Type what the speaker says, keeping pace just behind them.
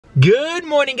Good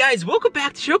morning, guys. Welcome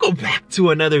back to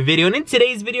another video. And in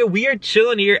today's video, we are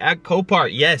chilling here at Copart.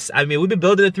 Yes, I mean, we've been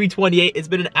building the 328. It's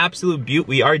been an absolute beaut.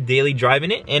 We are daily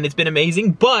driving it, and it's been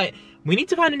amazing. But we need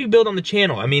to find a new build on the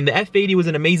channel. I mean, the F80 was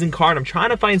an amazing car, and I'm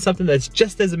trying to find something that's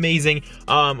just as amazing,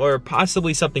 or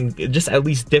possibly something just at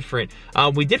least different.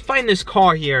 We did find this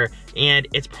car here, and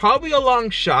it's probably a long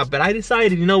shot, but I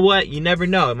decided, you know what? You never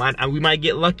know. We might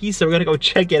get lucky, so we're gonna go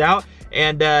check it out.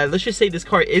 And let's just say this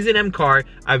car is an M car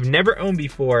I've never owned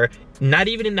before, not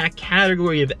even in that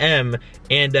category of M.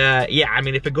 And yeah, I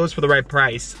mean, if it goes for the right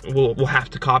price, we'll have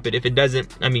to cop it. If it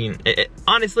doesn't, I mean,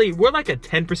 honestly, we're like a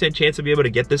 10% chance to be able to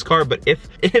get this car, but if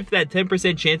that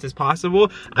 10% chance is possible,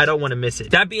 I don't want to miss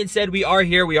it. That being said, we are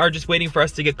here. We are just waiting for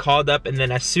us to get called up, and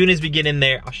then as soon as we get in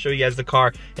there, I'll show you guys the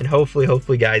car, and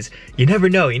hopefully, guys, you never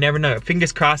know. You never know.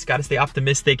 Fingers crossed, gotta stay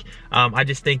optimistic. I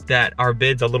just think that our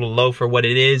bid's a little low for what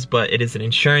it is, but it is an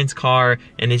insurance car,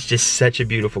 and it's just such a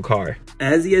beautiful car.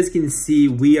 As you guys can see,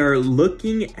 we are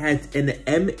looking at an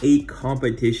M8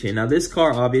 competition. Now this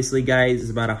car, obviously, guys, is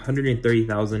about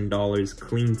 $130,000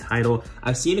 clean title.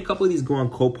 I've seen a couple of these go on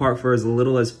Copart for as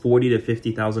little as $40,000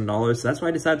 to $50,000. So that's why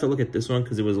I decided to look at this one,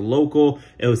 because it was local.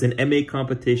 It was an M8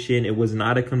 competition. It was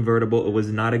not a convertible. It was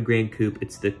not a Grand Coupe.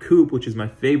 It's the Coupe, which is my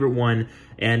favorite one.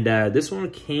 And this one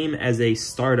came as a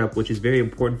startup, which is very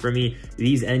important for me.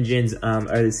 These engines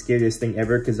are the scariest thing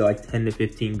ever, because they're like 10 to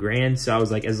 15 grand. So I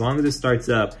was like, as long as it starts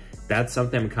up, that's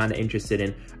something I'm kind of interested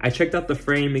in. I checked out the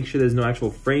frame, make sure there's no actual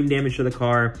frame damage to the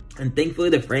car. And thankfully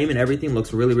the frame and everything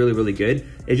looks really good.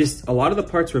 It's just a lot of the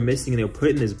parts were missing, and they were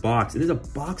put in this box. And there's a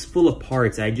box full of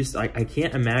parts. I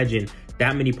can't imagine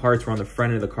that many parts were on the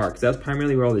front of the car, because that's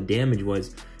primarily where all the damage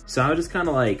was. So I was just kind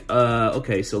of like,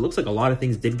 okay, so it looks like a lot of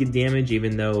things did get damaged,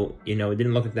 even though, you know, it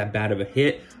didn't look like that bad of a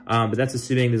hit. But that's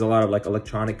assuming there's a lot of like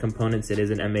electronic components. It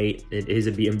is an M8, it is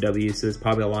a BMW, so there's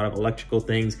probably a lot of electrical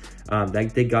things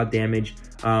that they got damaged.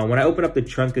 When I opened up the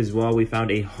trunk as well, we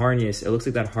found a harness. It looks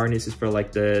like that harness is for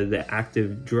like the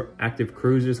active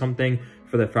cruise or something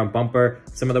for the front bumper.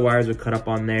 Some of the wires were cut up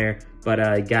on there.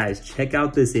 But guys, check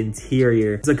out this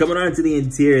interior. So coming on to the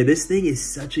interior, this thing is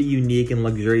such a unique and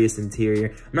luxurious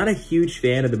interior. I'm not a huge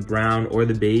fan of the brown or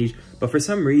the beige, but for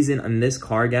some reason on this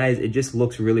car, guys, it just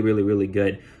looks really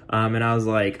good. And I was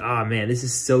like, oh man, this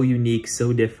is so unique,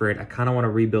 so different. I kind of want to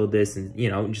rebuild this and, you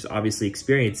know, just obviously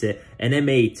experience it. An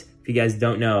M8, if you guys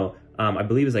don't know, I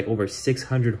believe it's like over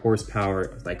 600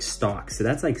 horsepower, like stock. So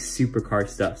that's like supercar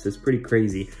stuff. So it's pretty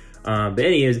crazy. But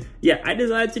anyways, yeah, I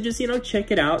decided to just, you know, check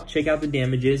it out, check out the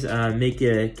damages, make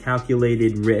a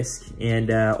calculated risk. And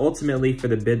ultimately for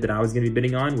the bid that I was going to be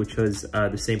bidding on, which was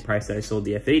the same price that I sold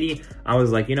the F80, I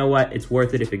was like, you know what, it's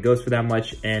worth it if it goes for that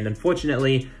much. And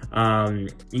unfortunately,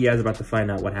 you guys are about to find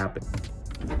out what happened.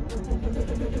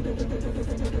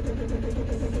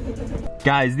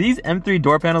 Guys, these M3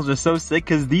 door panels are so sick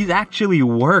because these actually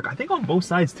work. I think on both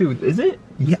sides too. Is it?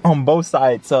 Yeah, on both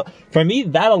sides. So for me,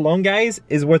 that alone, guys,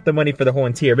 is worth the money for the whole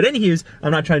interior. But anyways, I'm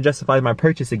not trying to justify my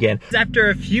purchase again. After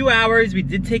a few hours, we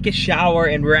did take a shower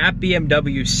and we're at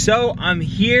BMW. So I'm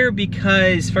here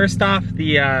because first off,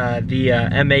 the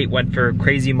M8 went for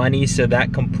crazy money. So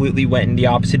that completely went in the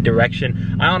opposite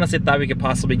direction. I honestly thought we could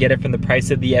possibly get it from the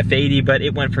price of the F80, but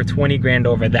it went for 20 grand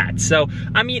over that. So,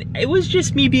 I mean, it was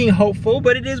just me being hopeful,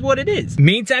 but it is what it is.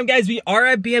 Meantime, guys, we are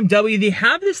at BMW. They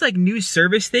have this like new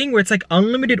service thing where it's like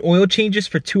unlimited oil changes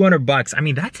for 200 bucks. I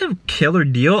mean, that's a killer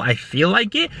deal. I feel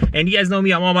like it. And you guys know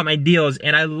me, I'm all about my deals.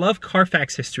 And I love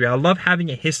Carfax history. I love having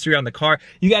a history on the car.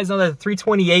 You guys know that the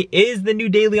 328 is the new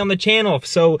daily on the channel.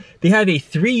 So they have a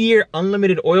 3-year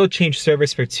unlimited oil change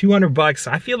service for 200 bucks.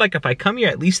 I feel like if I come here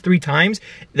at least 3 times,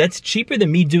 that's cheaper than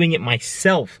me doing it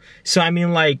myself. So I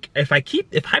mean, like, if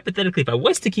hypothetically, if I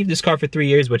was to keep this car for 3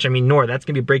 years, which I mean, Nour, that's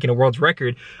gonna be breaking a world's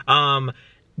record,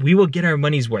 we will get our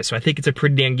money's worth. So I think it's a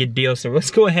pretty damn good deal. So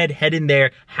let's go ahead, head in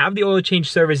there, have the oil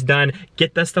change service done,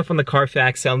 get that stuff on the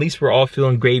Carfax, so at least we're all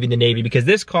feeling gravy in the Navy, because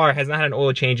this car has not had an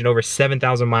oil change in over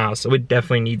 7,000 miles, so it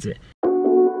definitely needs it.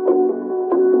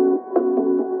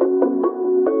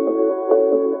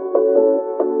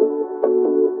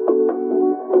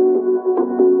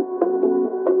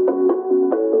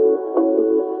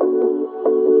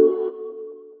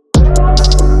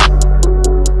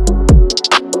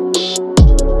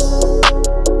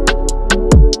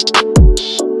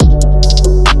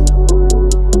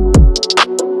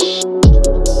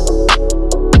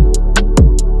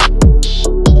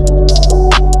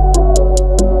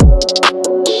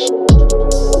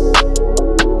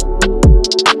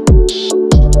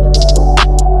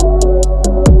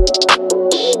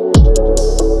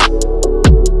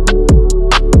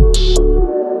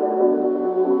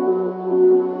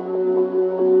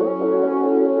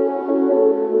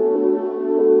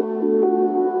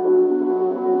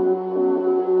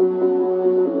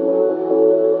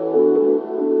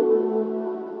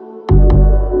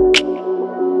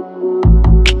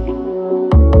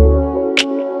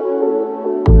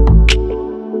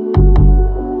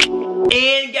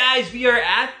 And guys, we are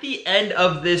at the end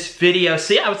of this video.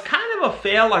 So yeah, it was kind of a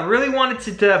fail. I really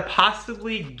wanted to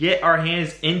possibly get our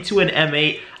hands into an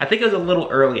M8. I think it was a little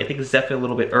early. I think it's definitely a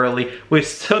little bit early. We're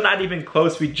still not even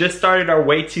close. We just started our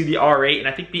way to the R8, and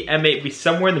I think the M8 will be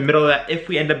somewhere in the middle of that if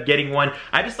we end up getting one.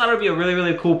 I just thought it would be a really,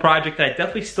 really cool project, and I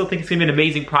definitely still think it's gonna be an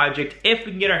amazing project if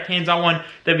we can get our hands on one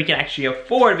that we can actually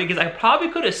afford, because I probably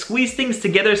could have squeezed things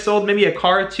together, sold maybe a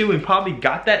car or two, and probably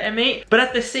got that M8. But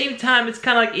at the same time, it's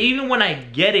kind of like, even when I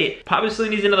get it, probably still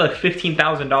needs another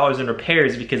 $15,000 in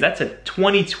repairs, because that's a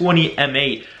 2020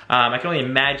 M8. I can only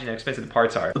imagine how expensive the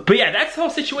parts are. But yeah, that's the whole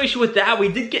situation with that. We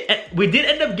did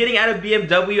end up getting out of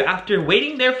BMW after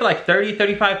waiting there for like 30,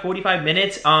 35, 45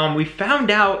 minutes. We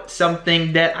found out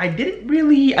something that I guess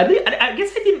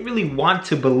I didn't really want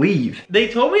to believe. They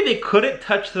told me they couldn't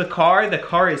touch the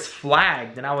car is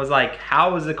flagged. And I was like,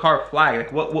 how is the car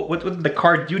flagged? Like, what did the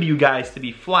car do to you guys to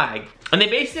be flagged? And they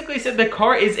basically said the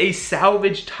car is a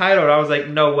salvage title. And I was like,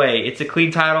 no way, it's a clean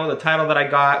title. The title that I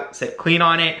got said clean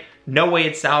on it. No way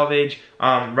it's salvage.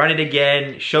 Run it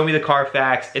again, show me the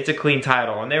Carfax, it's a clean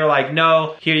title. And they were like,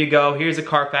 no, here you go, here's a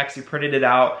Carfax, you printed it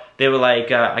out. They were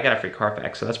like, I got a free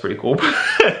Carfax, so that's pretty cool.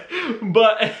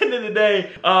 But at the end of the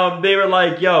day, they were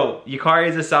like, yo, your car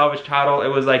is a salvage title. It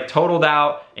was like totaled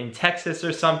out in Texas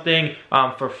or something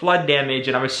for flood damage.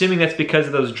 And I'm assuming that's because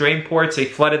of those drain ports. They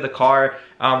flooded the car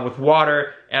with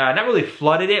water. Not really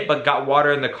flooded it, but got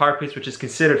water in the carpets, which is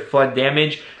considered flood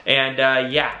damage. And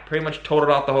yeah, pretty much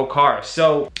totaled out the whole car.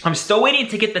 So I'm still waiting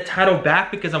to get the title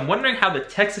back, because I'm wondering how the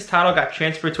Texas title got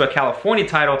transferred to a California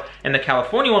title, and the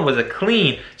California one was a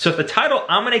clean. So if the title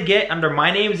I'm gonna get under my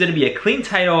name is gonna be a clean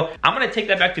title, I'm gonna take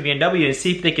that back to BMW and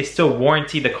see if they can still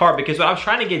warranty the car. Because what I was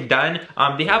trying to get done,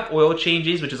 they have oil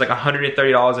changes, which is like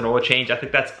 $130 an oil change. I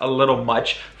think that's a little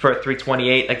much for a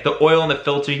 328. Like the oil and the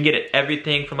filter, you can get it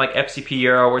everything from like FCP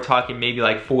Euro. We're talking maybe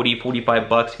like 40, 45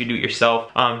 bucks if you do it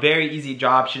yourself. Very easy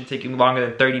job, shouldn't take you longer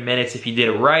than 30 minutes if you did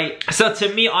it right. So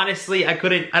to me, honestly, I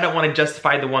don't want to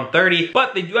justify the 130,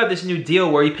 but they do have this new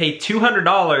deal where you pay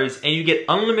 $200 and you get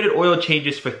unlimited oil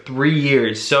changes for 3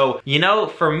 years. So, you know,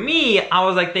 for me, I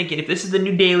was like thinking, if this is the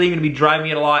new daily, you're gonna be driving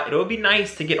it a lot, it would be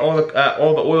nice to get all the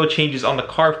oil changes on the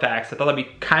Carfax. I thought that'd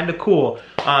be kind of cool,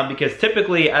 because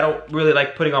typically I don't really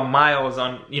like putting on miles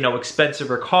on, you know, expensive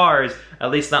cars, at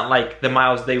least not like the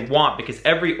miles they want, because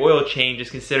every oil change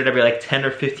is considered every like 10 or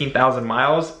 15,000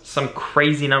 miles, some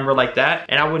crazy number like that.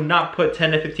 And I would not put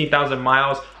 10 to 15,000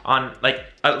 miles on like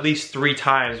at least 3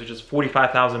 times, which is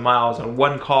 45,000 miles on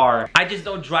one car. I just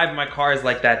don't drive my cars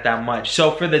like that much.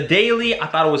 So for the daily, I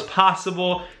thought it was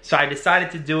possible, so I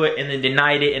decided to do it and then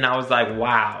denied it. And I was like,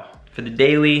 wow, for the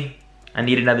daily, I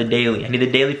need another daily. I need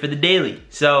a daily for the daily.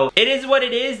 So it is what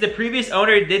it is. The previous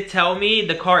owner did tell me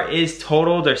the car is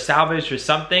totaled or salvaged or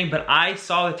something, but I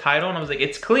saw the title and I was like,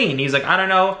 it's clean. He's like, I don't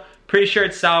know, pretty sure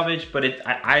it's salvaged, but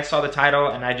I saw the title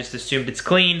and I just assumed it's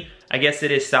clean. I guess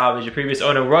it is salvage. The previous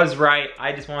owner was right.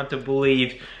 I just wanted to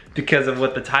believe because of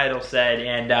what the title said,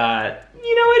 and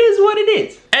you know, it is what it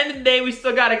is. End of the day, we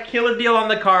still got a killer deal on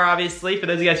the car, obviously. For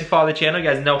those of you guys who follow the channel, you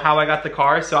guys know how I got the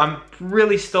car, so I'm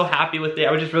really still happy with it.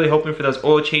 I was just really hoping for those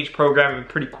oil change program, it'd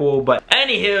be pretty cool. But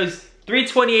anywho's,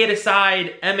 328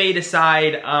 aside, M8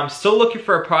 aside, still looking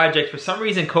for a project. For some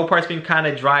reason, Copart's been kind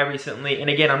of dry recently. And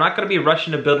again, I'm not going to be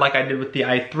rushing to build like I did with the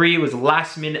i3. It was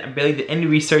last minute. I barely did any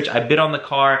research. I bid on the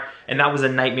car, and that was a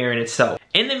nightmare in itself.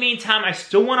 In the meantime, I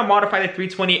still want to modify the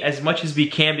 320 as much as we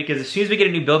can, because as soon as we get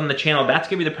a new build on the channel, that's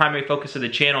going to be the primary focus of the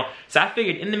channel. So I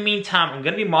figured in the meantime, I'm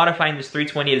going to be modifying this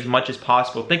 320 as much as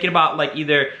possible. Thinking about like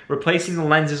either replacing the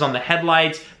lenses on the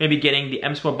headlights, maybe getting the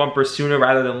M-Sport bumper sooner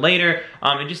rather than later,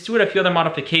 and just doing a few other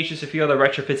modifications, a few other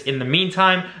retrofits in the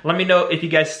meantime. Let me know if you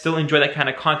guys still enjoy that kind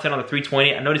of content on the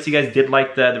 320. I noticed you guys did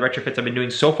like the retrofits I've been doing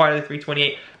so far to the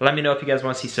 328. Let me know if you guys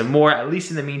want to see some more, at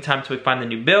least in the meantime, till we find the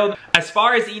new build. As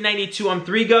far as the E92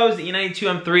 M3 goes, the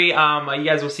E92 M3, you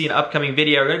guys will see an upcoming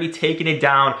video. We're going to be taking it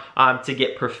down to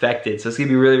get perfected. So it's going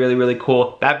to be really, really, really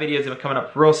cool. That video is going to be coming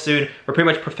up real soon. We're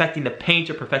pretty much perfecting the paint,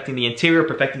 or perfecting the interior,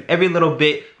 perfecting every little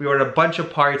bit. We ordered a bunch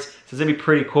of parts, so it's going to be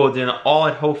pretty cool doing it all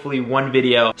in hopefully one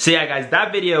video. So yeah, guys,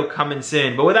 that video coming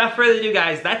soon. But without further ado,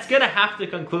 guys, that's going to have to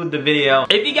conclude the video.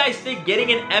 If you guys think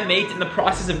getting an M8 in the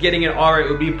process of getting an R8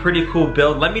 would be a pretty cool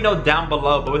build, let me know down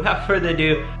below. But without further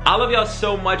ado, I love y'all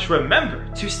so much. Remember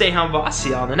to stay humble. I'll see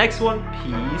y'all on the next one.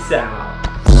 Peace out.